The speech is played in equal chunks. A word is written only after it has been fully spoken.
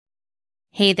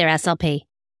Hey there, SLP.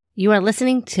 You are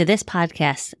listening to this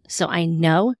podcast, so I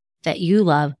know that you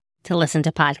love to listen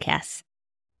to podcasts.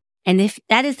 And if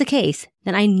that is the case,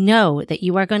 then I know that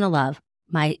you are going to love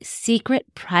my secret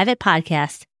private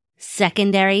podcast,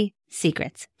 Secondary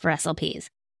Secrets for SLPs.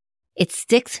 It's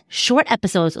 6 short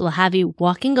episodes that will have you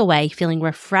walking away feeling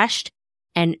refreshed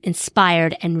and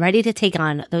inspired and ready to take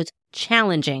on those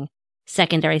challenging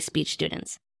secondary speech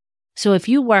students. So if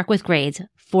you work with grades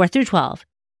 4 through 12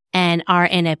 and are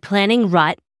in a planning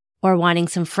rut or wanting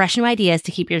some fresh new ideas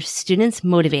to keep your students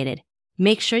motivated,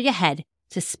 make sure you head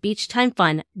to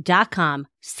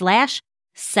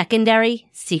speechtimefun.com/secondary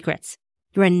secrets.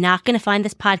 You are not going to find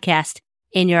this podcast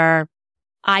in your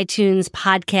iTunes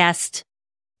podcast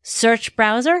search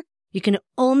browser. You can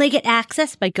only get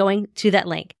access by going to that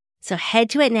link. So head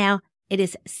to it now. It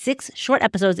is 6 short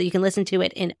episodes that you can listen to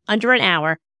it in under an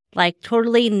hour, like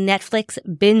totally Netflix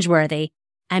binge worthy.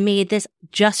 I made this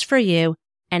just for you,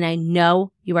 and I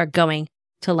know you are going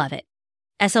to love it.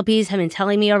 SLPs have been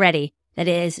telling me already that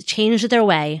it has changed their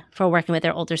way for working with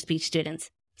their older speech students.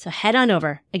 So head on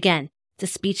over again to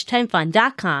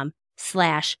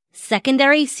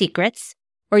speechtimefun.com/secondary secrets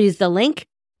or use the link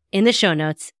in the show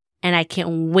notes. And I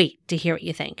can't wait to hear what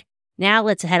you think. Now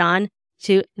let's head on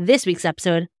to this week's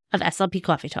episode of SLP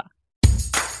Coffee Talk.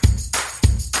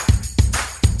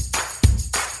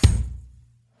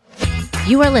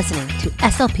 You are listening to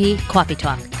SLP Coffee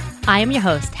Talk. I am your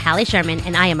host, Hallie Sherman,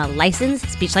 and I am a licensed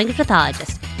speech-language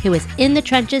pathologist who is in the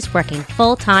trenches working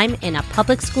full-time in a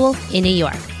public school in New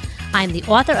York. I am the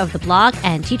author of the blog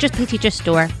and Teachers Pay Teachers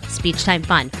store, Speech Time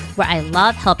Fun, where I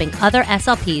love helping other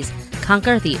SLPs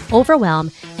conquer the overwhelm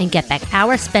and get back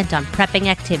hours spent on prepping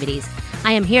activities.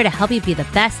 I am here to help you be the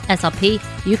best SLP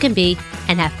you can be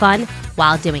and have fun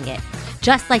while doing it.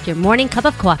 Just like your morning cup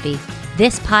of coffee,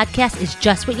 this podcast is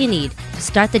just what you need to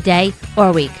start the day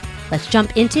or week. Let's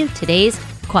jump into today's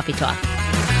Coffee Talk.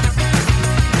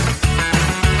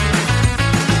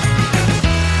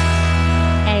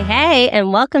 Hey,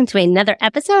 and welcome to another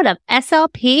episode of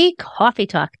SLP Coffee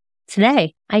Talk.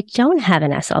 Today, I don't have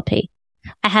an SLP.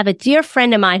 I have a dear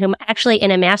friend of mine who I'm actually in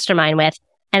a mastermind with,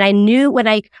 and I knew when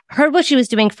I heard what she was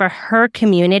doing for her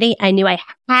community, I knew I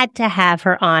had to have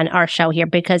her on our show here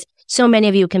because so many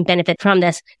of you can benefit from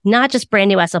this, not just brand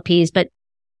new SLPs, but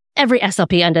every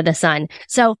SLP under the sun.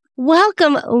 So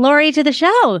welcome, Lori, to the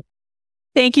show.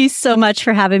 Thank you so much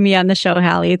for having me on the show,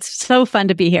 Hallie. It's so fun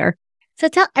to be here. So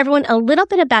tell everyone a little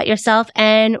bit about yourself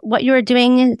and what you are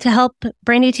doing to help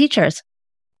brand new teachers.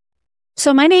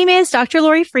 So my name is Dr.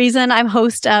 Lori Friesen. I'm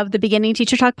host of the Beginning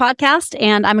Teacher Talk podcast,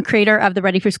 and I'm a creator of the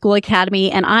Ready for School Academy.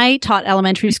 And I taught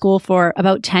elementary school for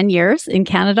about 10 years in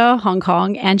Canada, Hong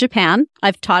Kong, and Japan.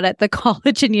 I've taught at the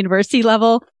college and university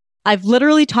level. I've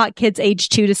literally taught kids age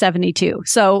 2 to 72.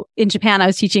 So in Japan, I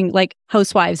was teaching like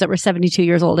housewives that were 72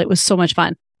 years old. It was so much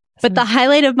fun. But the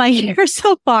highlight of my year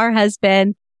so far has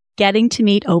been getting to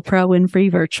meet Oprah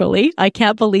Winfrey virtually. I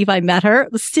can't believe I met her.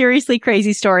 Seriously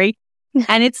crazy story.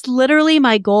 And it's literally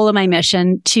my goal and my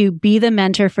mission to be the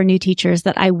mentor for new teachers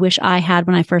that I wish I had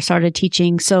when I first started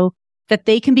teaching so that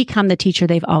they can become the teacher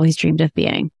they've always dreamed of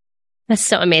being. That's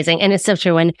so amazing. And it's so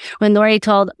true. When Lori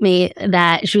told me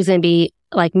that she was going to be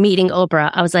like meeting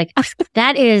Oprah, I was like,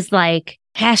 that is like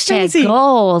hashtag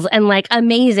goals and like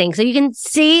amazing. So you can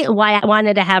see why I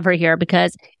wanted to have her here,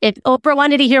 because if Oprah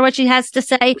wanted to hear what she has to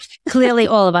say, clearly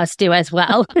all of us do as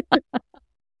well.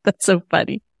 That's so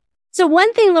funny. So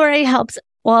one thing Lori helps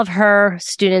all of her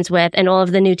students with and all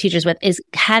of the new teachers with is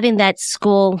having that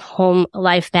school-home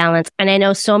life balance. And I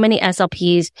know so many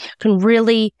SLPs can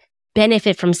really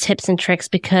benefit from tips and tricks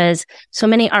because so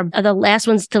many are the last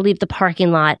ones to leave the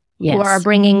parking lot. Yes. Who are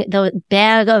bringing the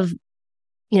bag of,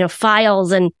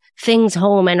 files and things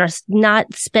home and are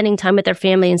not spending time with their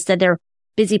family. Instead, they're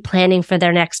busy planning for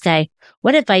their next day.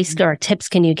 What advice or tips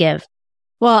can you give?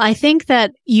 Well, I think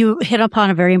that you hit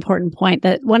upon a very important point,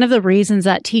 that one of the reasons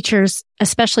that teachers,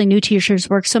 especially new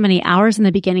teachers, work so many hours in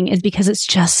the beginning is because it's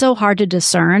just so hard to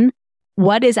discern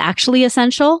what is actually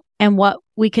essential and what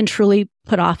we can truly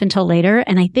put off until later.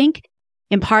 And I think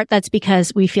in part that's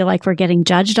because we feel like we're getting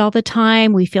judged all the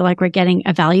time. We feel like we're getting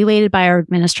evaluated by our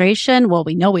administration. Well,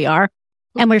 we know we are.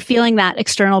 And we're feeling that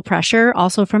external pressure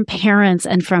also from parents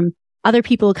and from other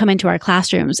people who come into our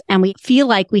classrooms, and we feel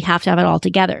like we have to have it all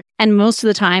together. And most of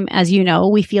the time, as you know,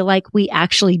 we feel like we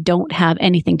actually don't have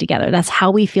anything together. That's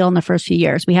how we feel in the first few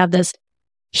years. We have this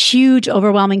huge,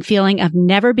 overwhelming feeling of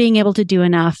never being able to do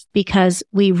enough because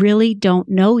we really don't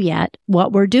know yet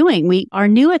what we're doing. We are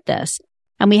new at this,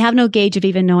 and we have no gauge of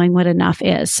even knowing what enough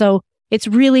is. So it's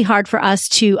really hard for us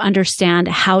to understand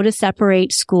how to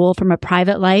separate school from a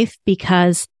private life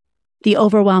because the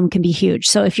overwhelm can be huge.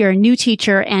 So if you're a new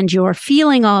teacher and you're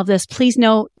feeling all of this, please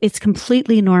know it's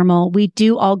completely normal. We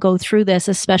do all go through this,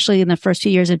 especially in the first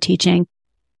few years of teaching.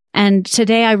 And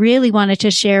today I really wanted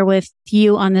to share with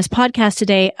you on this podcast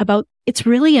today about it's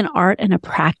really an art and a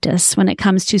practice when it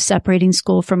comes to separating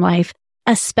school from life,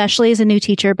 especially as a new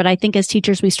teacher. But I think as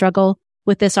teachers, we struggle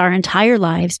with this our entire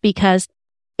lives because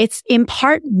it's in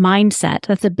part mindset.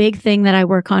 That's a big thing that I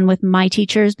work on with my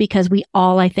teachers because we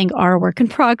all, I think, are a work in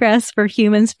progress for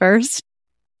humans first.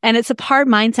 And it's a part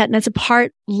mindset and it's a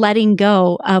part letting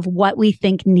go of what we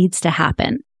think needs to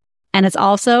happen. And it's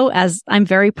also, as I'm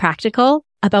very practical,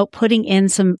 about putting in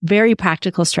some very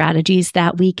practical strategies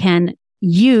that we can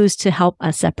use to help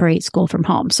us separate school from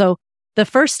home. So the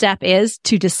first step is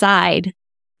to decide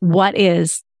what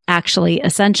is actually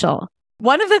essential.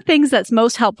 One of the things that's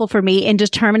most helpful for me in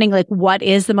determining like what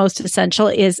is the most essential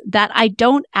is that I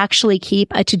don't actually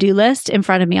keep a to-do list in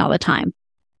front of me all the time.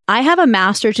 I have a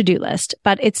master to-do list,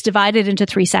 but it's divided into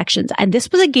 3 sections. And this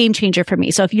was a game changer for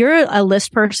me. So if you're a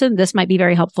list person, this might be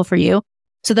very helpful for you.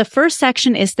 So the first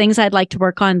section is things I'd like to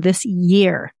work on this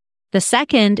year. The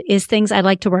second is things I'd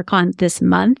like to work on this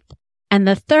month. And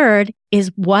the third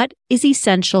is what is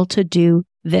essential to do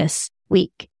this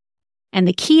week. And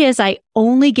the key is I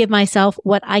only give myself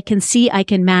what I can see I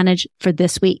can manage for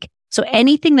this week. So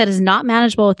anything that is not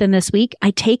manageable within this week,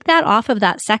 I take that off of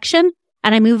that section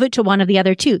and I move it to one of the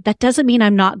other 2. That doesn't mean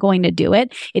I'm not going to do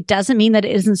it. It doesn't mean that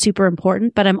it isn't super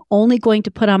important, but I'm only going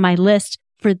to put on my list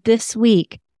for this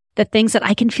week the things that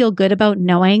I can feel good about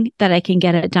knowing that I can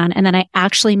get it done. And then I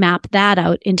actually map that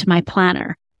out into my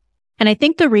planner. And I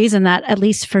think the reason that, at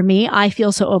least for me, I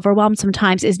feel so overwhelmed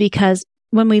sometimes is because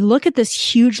when we look at this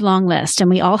huge long list, and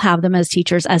we all have them as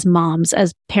teachers, as moms,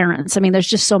 as parents, I mean, there's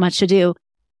just so much to do.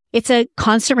 It's a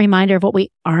constant reminder of what we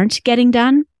aren't getting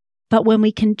done. But when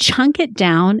we can chunk it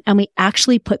down and we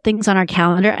actually put things on our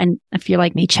calendar, and if you're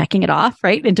like me, checking it off,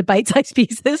 right, into bite-sized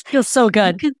pieces, Feels so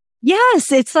good.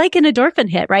 Yes, it's like an endorphin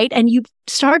hit, right? And you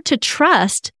start to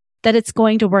trust that it's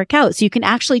going to work out. So you can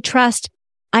actually trust,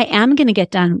 I am going to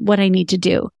get done what I need to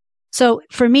do. So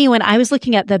for me, when I was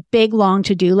looking at the big, long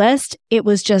to-do list, it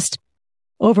was just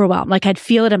overwhelmed. Like I'd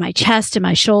feel it in my chest and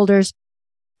my shoulders.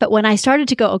 But when I started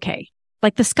to go, okay,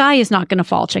 like the sky is not going to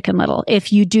fall, Chicken Little,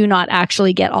 if you do not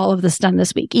actually get all of this done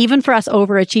this week. Even for us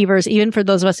overachievers, even for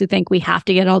those of us who think we have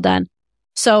to get it all done.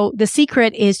 So the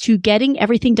secret is to getting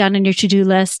everything done on your to-do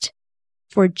list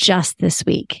for just this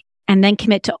week and then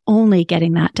commit to only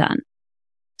getting that done.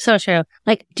 So true.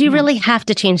 Like, do you really have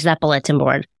to change that bulletin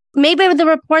board? Maybe the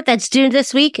report that's due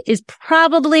this week is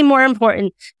probably more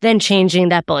important than changing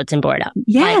that bulletin board up.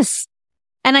 Yes.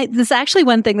 And this is actually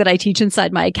one thing that I teach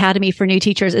inside my academy for new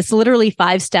teachers. It's literally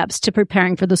 5 steps to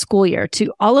preparing for the school year,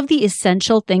 to all of the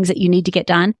essential things that you need to get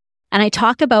done. And I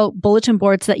talk about bulletin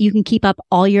boards that you can keep up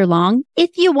all year long.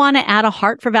 If you want to add a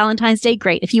heart for Valentine's Day,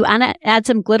 great. If you want to add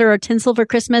some glitter or tinsel for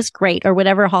Christmas, great. Or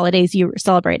whatever holidays you're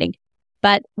celebrating.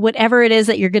 But whatever it is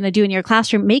that you're going to do in your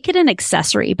classroom, make it an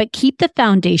accessory, but keep the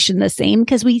foundation the same,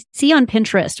 because we see on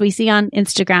Pinterest, we see on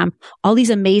Instagram, all these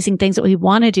amazing things that we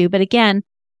want to do. But again,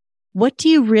 what do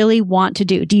you really want to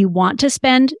do? Do you want to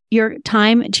spend your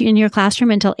time in your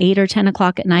classroom until 8 or 10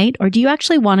 o'clock at night? Or do you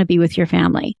actually want to be with your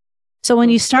family? So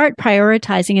when you start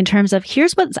prioritizing in terms of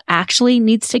here's what actually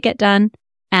needs to get done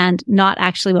and not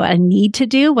actually what I need to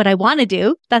do, what I want to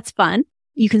do, that's fun.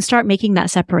 You can start making that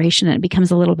separation and it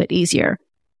becomes a little bit easier.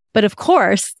 But of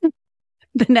course,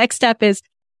 the next step is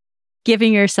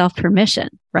giving yourself permission,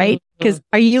 right? Because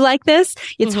are you like this?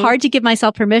 It's hard to give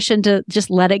myself permission to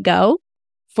just let it go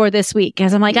for this week.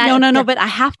 Because I'm like, no, but I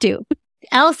have to.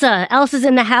 Elsa's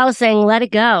in the house saying, let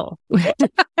it go.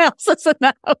 Elsa's in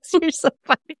the house. You're so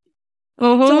funny.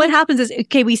 So what happens is,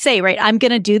 okay, we say, right, I'm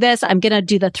going to do this. I'm going to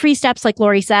do the 3 steps like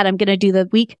Lori said. I'm going to do the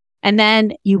week. And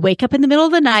then you wake up in the middle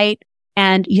of the night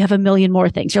and you have a million more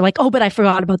things. You're like, oh, but I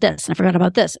forgot about this. And I forgot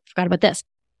about this. I forgot about this.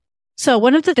 So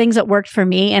one of the things that worked for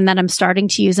me and that I'm starting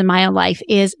to use in my own life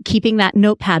is keeping that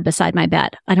notepad beside my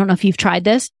bed. I don't know if you've tried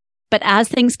this, but as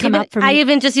things come up for me. I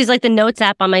even just use like the notes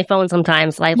app on my phone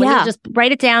sometimes. Like, let me just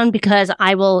write it down because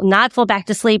I will not fall back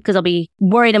to sleep because I'll be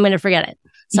worried I'm going to forget it.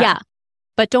 So. Yeah.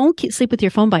 But don't sleep with your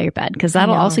phone by your bed because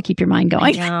that'll also keep your mind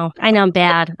going. I know I'm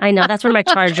bad. I know. That's where my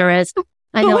charger is.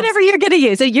 I know. But whatever you're going to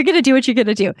use. So you're going to do what you're going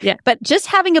to do. Yeah. But just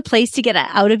having a place to get it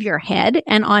out of your head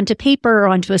and onto paper or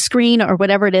onto a screen or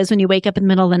whatever it is when you wake up in the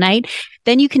middle of the night,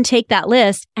 then you can take that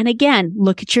list and again,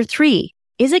 look at your 3.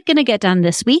 Is it going to get done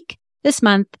this week, this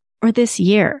month, or this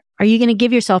year? Are you going to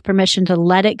give yourself permission to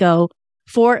let it go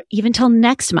for even till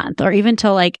next month or even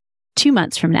till like 2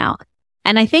 months from now?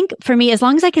 And I think for me, as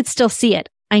long as I could still see it,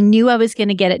 I knew I was going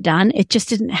to get it done. It just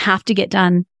didn't have to get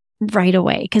done right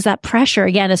away. Because that pressure,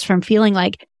 again, is from feeling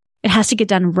like it has to get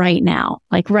done right now,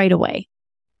 like right away.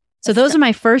 So those are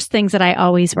my first things that I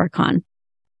always work on.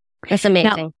 That's amazing.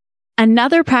 Now,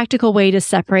 another practical way to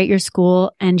separate your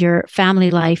school and your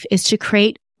family life is to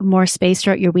create more space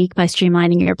throughout your week by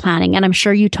streamlining your planning. And I'm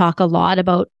sure you talk a lot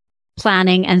about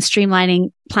planning and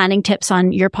streamlining planning tips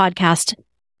on your podcast.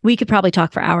 We could probably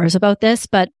talk for hours about this,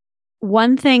 but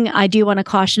one thing I do want to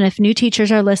caution, if new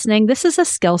teachers are listening, this is a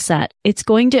skill set. It's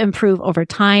going to improve over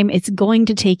time. It's going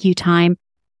to take you time.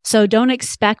 So don't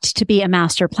expect to be a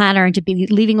master planner and to be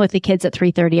leaving with the kids at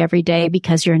 3:30 every day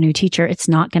because you're a new teacher. It's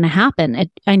not going to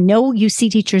happen. I know you see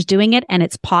teachers doing it and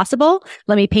it's possible.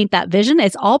 Let me paint that vision.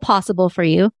 It's all possible for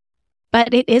you,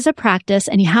 but it is a practice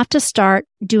and you have to start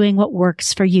doing what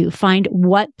works for you. Find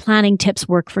what planning tips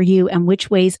work for you and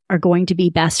which ways are going to be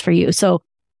best for you. So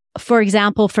for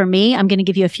example, for me, I'm going to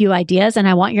give you a few ideas and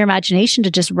I want your imagination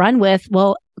to just run with,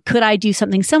 well, could I do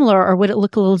something similar or would it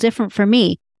look a little different for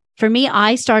me? For me,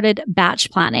 I started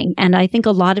batch planning, and I think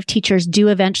a lot of teachers do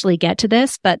eventually get to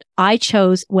this, but I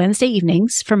chose Wednesday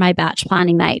evenings for my batch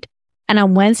planning night. And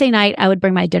on Wednesday night, I would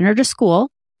bring my dinner to school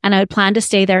and I would plan to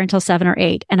stay there until 7 or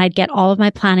 8, and I'd get all of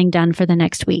my planning done for the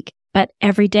next week. But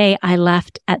every day I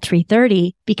left at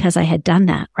 3:30 because I had done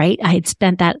that, right? I had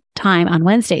spent that time on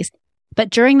Wednesdays. But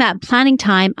during that planning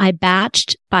time, I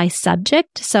batched by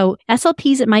subject. So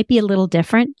SLPs, it might be a little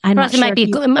different. For us,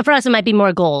 it might be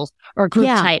more goals or group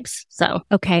types. So,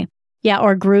 okay. Yeah.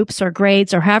 Or groups or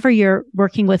grades or however you're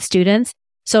working with students.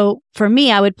 So for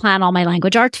me, I would plan all my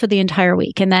language arts for the entire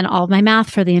week and then all of my math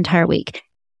for the entire week.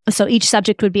 So each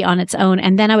subject would be on its own.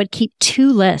 And then I would keep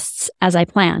 2 lists as I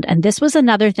planned. And this was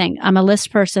another thing. I'm a list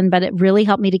person, but it really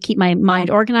helped me to keep my mind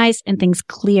organized and things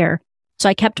clear. So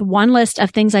I kept one list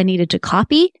of things I needed to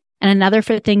copy and another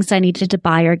for things I needed to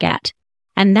buy or get.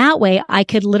 And that way I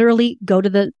could literally go to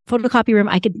the photocopy room.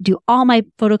 I could do all my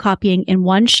photocopying in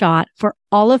one shot for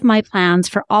all of my plans,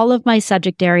 for all of my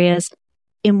subject areas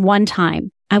in one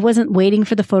time. I wasn't waiting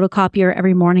for the photocopier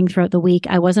every morning throughout the week.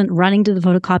 I wasn't running to the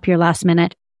photocopier last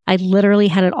minute. I literally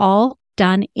had it all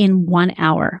done in 1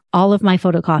 hour, all of my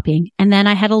photocopying. And then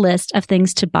I had a list of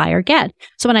things to buy or get.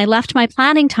 So when I left my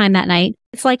planning time that night,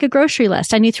 it's like a grocery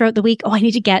list. I knew throughout the week, I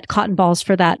need to get cotton balls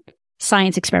for that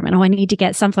science experiment. I need to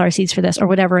get sunflower seeds for this or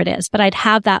whatever it is. But I'd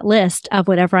have that list of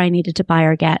whatever I needed to buy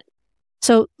or get.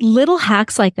 So little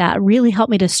hacks like that really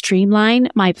helped me to streamline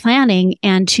my planning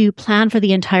and to plan for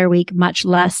the entire week in much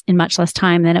less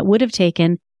time than it would have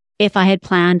taken if I had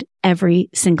planned every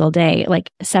single day, like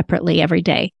separately every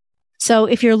day. So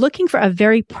if you're looking for a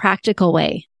very practical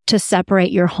way to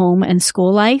separate your home and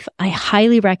school life, I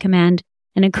highly recommend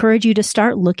and encourage you to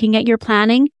start looking at your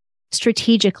planning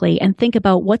strategically and think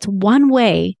about what's one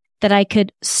way that I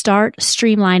could start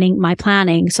streamlining my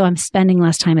planning so I'm spending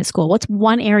less time at school. What's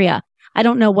one area? I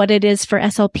don't know what it is for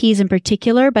SLPs in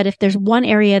particular, but if there's one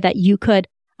area that you could,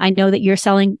 I know that you're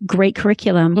selling great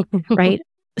curriculum, right?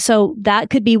 So that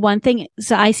could be one thing.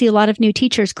 So I see a lot of new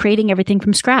teachers creating everything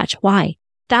from scratch. Why?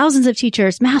 Thousands of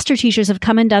teachers, master teachers have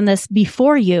come and done this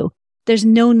before you. There's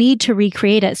no need to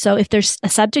recreate it. So if there's a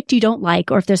subject you don't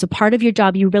like, or if there's a part of your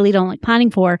job you really don't like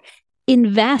planning for,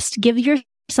 give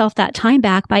yourself that time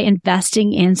back by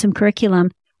investing in some curriculum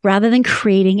rather than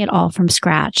creating it all from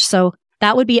scratch. So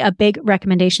that would be a big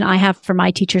recommendation I have for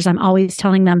my teachers. I'm always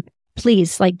telling them,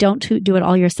 please, don't do it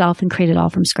all yourself and create it all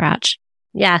from scratch.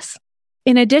 Yes.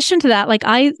 In addition to that, like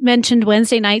I mentioned,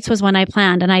 Wednesday nights was when I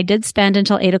planned, and I did spend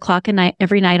until 8:00 at night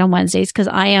every night on Wednesdays because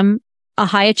I am a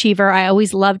high achiever. I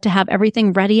always love to have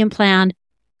everything ready and planned,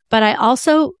 but I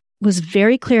also was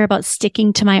very clear about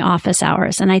sticking to my office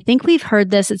hours. And I think we've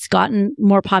heard this. It's gotten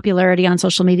more popularity on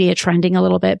social media, trending a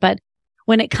little bit. But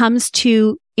when it comes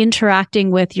to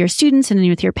interacting with your students and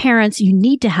with your parents, you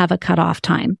need to have a cutoff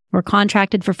time. We're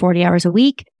contracted for 40 hours a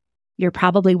week. You're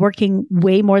probably working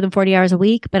way more than 40 hours a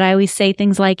week. But I always say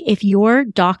things like, if your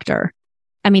doctor,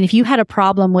 if you had a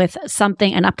problem with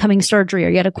something, an upcoming surgery, or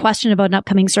you had a question about an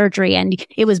upcoming surgery and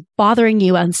it was bothering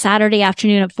you on Saturday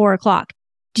afternoon at 4:00,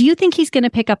 do you think he's going to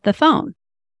pick up the phone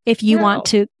if you want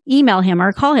to email him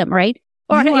or call him, right?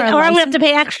 Or I'm going to have to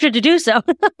pay extra to do so.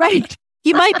 Right.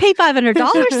 You might pay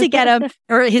 $500 to get him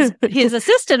or his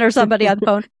assistant or somebody on the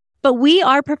phone. But we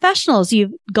are professionals.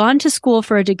 You've gone to school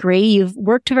for a degree. You've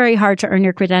worked very hard to earn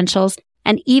your credentials.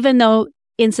 And even though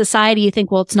in society you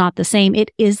think, well, it's not the same, it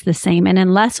is the same. And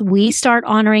unless we start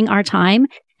honoring our time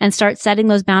and start setting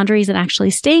those boundaries and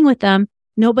actually staying with them,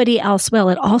 nobody else will.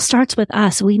 It all starts with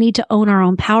us. We need to own our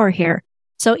own power here.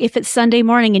 So if it's Sunday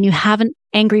morning and you have an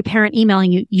angry parent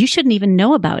emailing you, you shouldn't even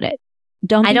know about it.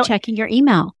 Don't be checking your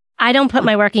email. I don't put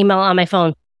my work email on my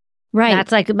phone. Right.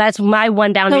 That's my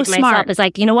one boundary So to myself. smart. It's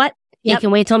like, you know what? You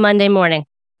can wait till Monday morning.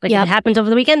 Like if it happens over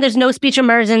the weekend, there's no speech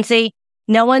emergency.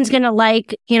 No one's going to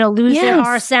lose their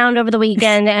R sound over the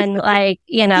weekend and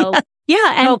and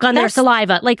choke on their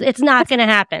saliva. Like it's not going to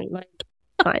happen. Like,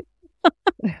 fine.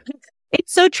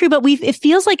 It's so true, but it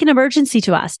feels like an emergency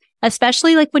to us,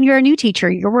 especially like when you're a new teacher,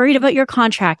 you're worried about your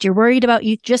contract. You're worried about,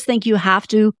 you just think you have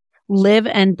to live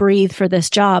and breathe for this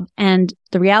job. And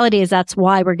the reality is that's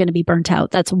why we're going to be burnt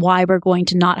out. That's why we're going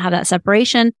to not have that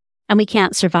separation, and we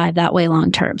can't survive that way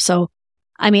long term. So,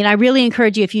 I mean, I really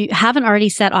encourage you, if you haven't already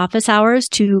set office hours,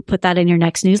 to put that in your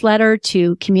next newsletter,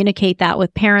 to communicate that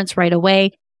with parents right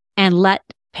away, and let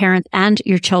parents and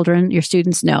your children, your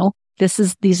students know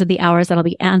these are the hours that I'll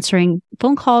be answering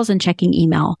phone calls and checking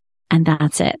email. And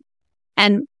that's it.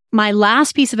 And my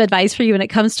last piece of advice for you when it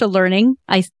comes to learning,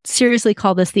 I seriously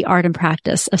call this the art and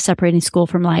practice of separating school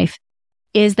from life,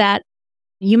 is that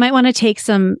you might want to take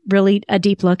a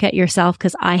deep look at yourself,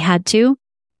 because I had to.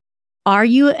 Are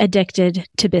you addicted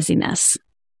to busyness?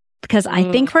 Because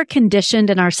I think we're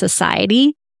conditioned in our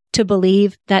society to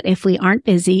believe that if we aren't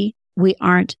busy, we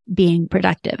aren't being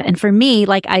productive. And for me,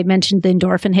 like I mentioned, the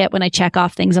endorphin hit when I check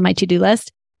off things on my to-do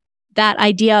list, that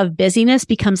idea of busyness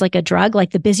becomes like a drug.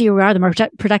 Like the busier we are, the more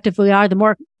productive we are, the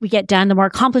more we get done, the more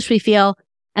accomplished we feel,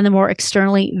 and the more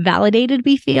externally validated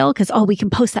we feel. Because, we can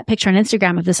post that picture on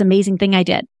Instagram of this amazing thing I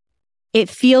did. It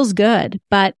feels good,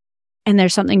 and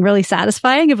there's something really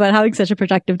satisfying about having such a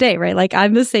productive day, right? Like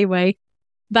I'm the same way.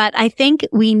 But I think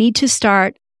we need to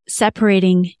start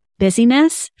separating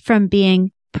busyness from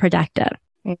being productive.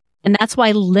 And that's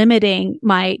why limiting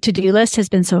my to-do list has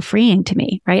been so freeing to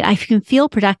me, right? I can feel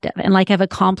productive and like I've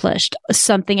accomplished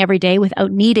something every day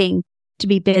without needing to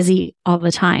be busy all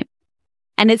the time.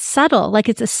 And it's subtle, like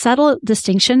it's a subtle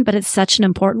distinction, but it's such an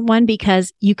important one,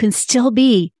 because you can still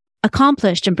be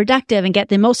accomplished and productive and get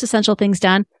the most essential things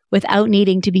done without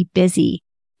needing to be busy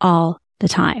all the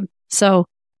time. So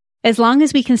as long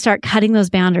as we can start cutting those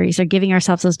boundaries or giving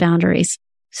ourselves those boundaries.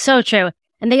 So true.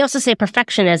 And they also say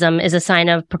perfectionism is a sign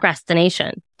of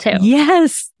procrastination too.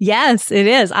 Yes, it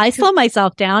is. I slow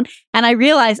myself down and I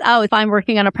realize, if I'm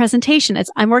working on a presentation,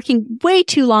 I'm working way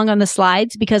too long on the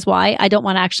slides, because why? I don't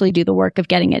want to actually do the work of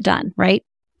getting it done, right?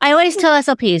 I always tell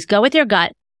SLPs, go with your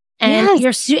gut. And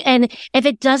and if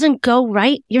it doesn't go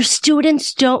right, your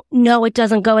students don't know it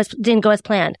didn't go as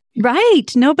planned. Right.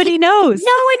 Nobody knows.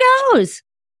 No one knows.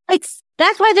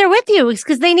 That's why they're with you,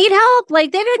 because they need help.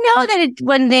 Like they didn't know that it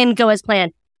didn't go as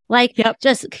planned. Like,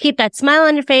 just keep that smile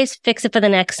on your face, fix it for the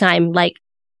next time. Like,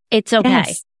 it's okay.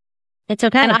 Yes. It's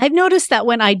okay. And I've noticed that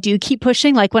when I do keep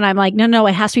pushing, like when I'm like, no,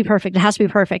 it has to be perfect. It has to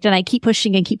be perfect. And I keep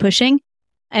pushing and keep pushing.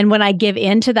 And when I give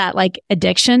in to that like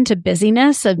addiction to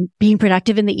busyness of being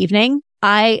productive in the evening,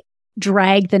 I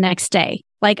drag the next day.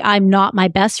 Like I'm not my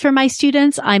best for my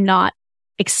students. I'm not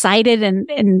excited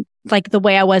and like the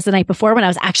way I was the night before when I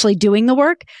was actually doing the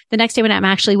work. The next day when I'm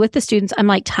actually with the students, I'm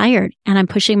like tired and I'm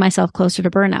pushing myself closer to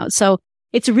burnout. So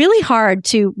it's really hard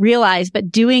to realize,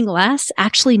 but doing less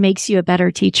actually makes you a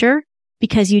better teacher,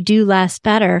 because you do less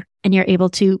better and you're able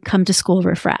to come to school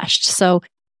refreshed. So,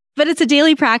 but it's a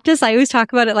daily practice. I always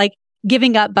talk about it like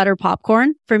giving up butter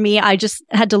popcorn. For me, I just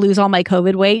had to lose all my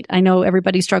COVID weight. I know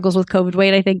everybody struggles with COVID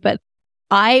weight, I think, but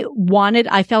I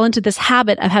fell into this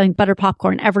habit of having butter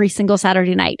popcorn every single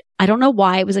Saturday night. I don't know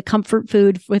why. It was a comfort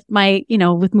food with my,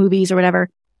 with movies or whatever.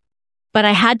 But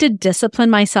I had to discipline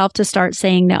myself to start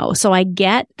saying no. So I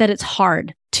get that it's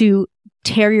hard to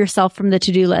tear yourself from the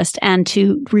to-do list and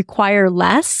to require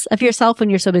less of yourself when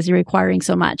you're so busy requiring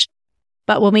so much.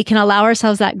 But when we can allow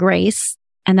ourselves that grace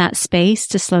and that space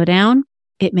to slow down,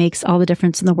 it makes all the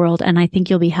difference in the world. And I think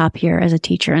you'll be happier as a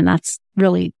teacher. And that's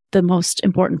really the most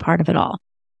important part of it all.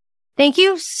 Thank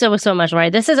you so much, Lori.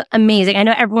 This is amazing. I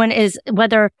know everyone is,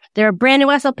 whether they're a brand new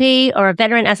SLP or a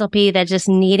veteran SLP, that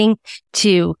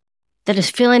is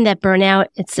feeling that burnout.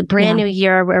 It's a brand new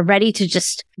year. We're ready to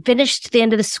just finish the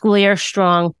end of the school year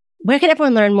strong. Where can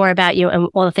everyone learn more about you and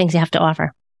all the things you have to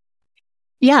offer?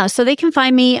 Yeah, so they can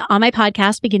find me on my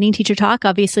podcast, Beginning Teacher Talk.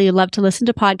 Obviously, you love to listen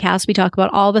to podcasts. We talk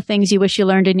about all the things you wish you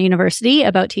learned in university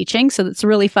about teaching. So it's a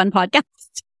really fun podcast.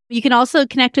 You can also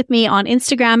connect with me on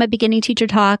Instagram at Beginning Teacher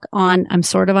Talk. I'm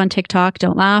sort of on TikTok.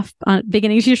 Don't laugh. On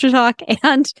Beginning Teacher Talk.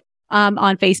 And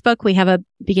on Facebook, we have a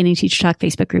Beginning Teacher Talk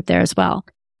Facebook group there as well.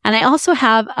 And I also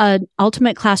have an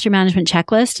ultimate classroom management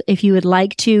checklist. If you would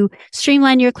like to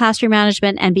streamline your classroom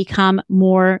management and become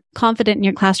more confident in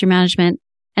your classroom management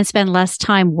and spend less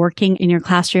time working in your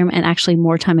classroom and actually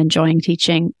more time enjoying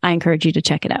teaching, I encourage you to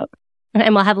check it out.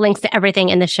 And we'll have links to everything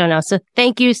in the show notes. So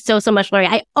thank you so much, Lori.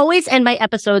 I always end my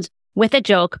episodes with a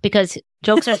joke because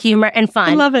jokes are humor and fun.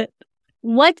 I love it.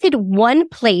 What did one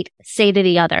plate say to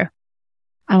the other?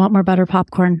 I want more butter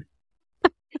popcorn.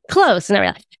 Close. No,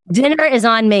 really. Dinner is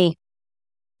on me.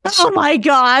 Oh my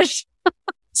gosh.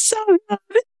 So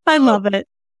good. I love it.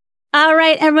 All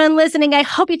right, everyone listening, I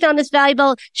hope you found this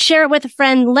valuable. Share it with a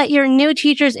friend. Let your new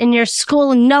teachers in your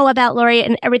school know about Lori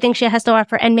and everything she has to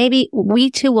offer. And maybe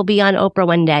we too will be on Oprah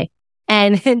one day.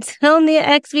 And until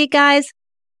next week, guys,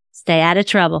 stay out of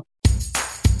trouble.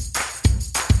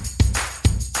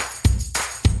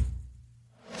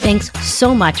 Thanks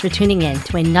so much for tuning in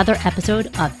to another episode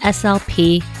of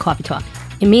SLP Coffee Talk.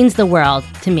 It means the world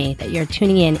to me that you're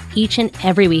tuning in each and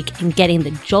every week and getting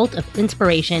the jolt of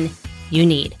inspiration you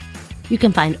need. You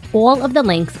can find all of the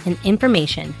links and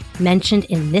information mentioned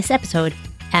in this episode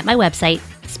at my website,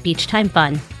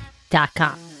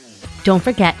 speechtimefun.com. Don't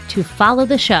forget to follow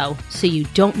the show so you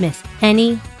don't miss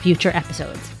any future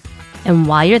episodes. And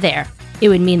while you're there, it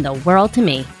would mean the world to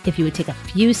me if you would take a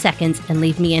few seconds and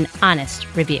leave me an honest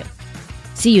review.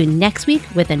 See you next week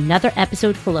with another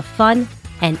episode full of fun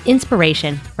and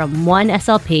inspiration from one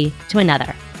SLP to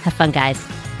another. Have fun, guys.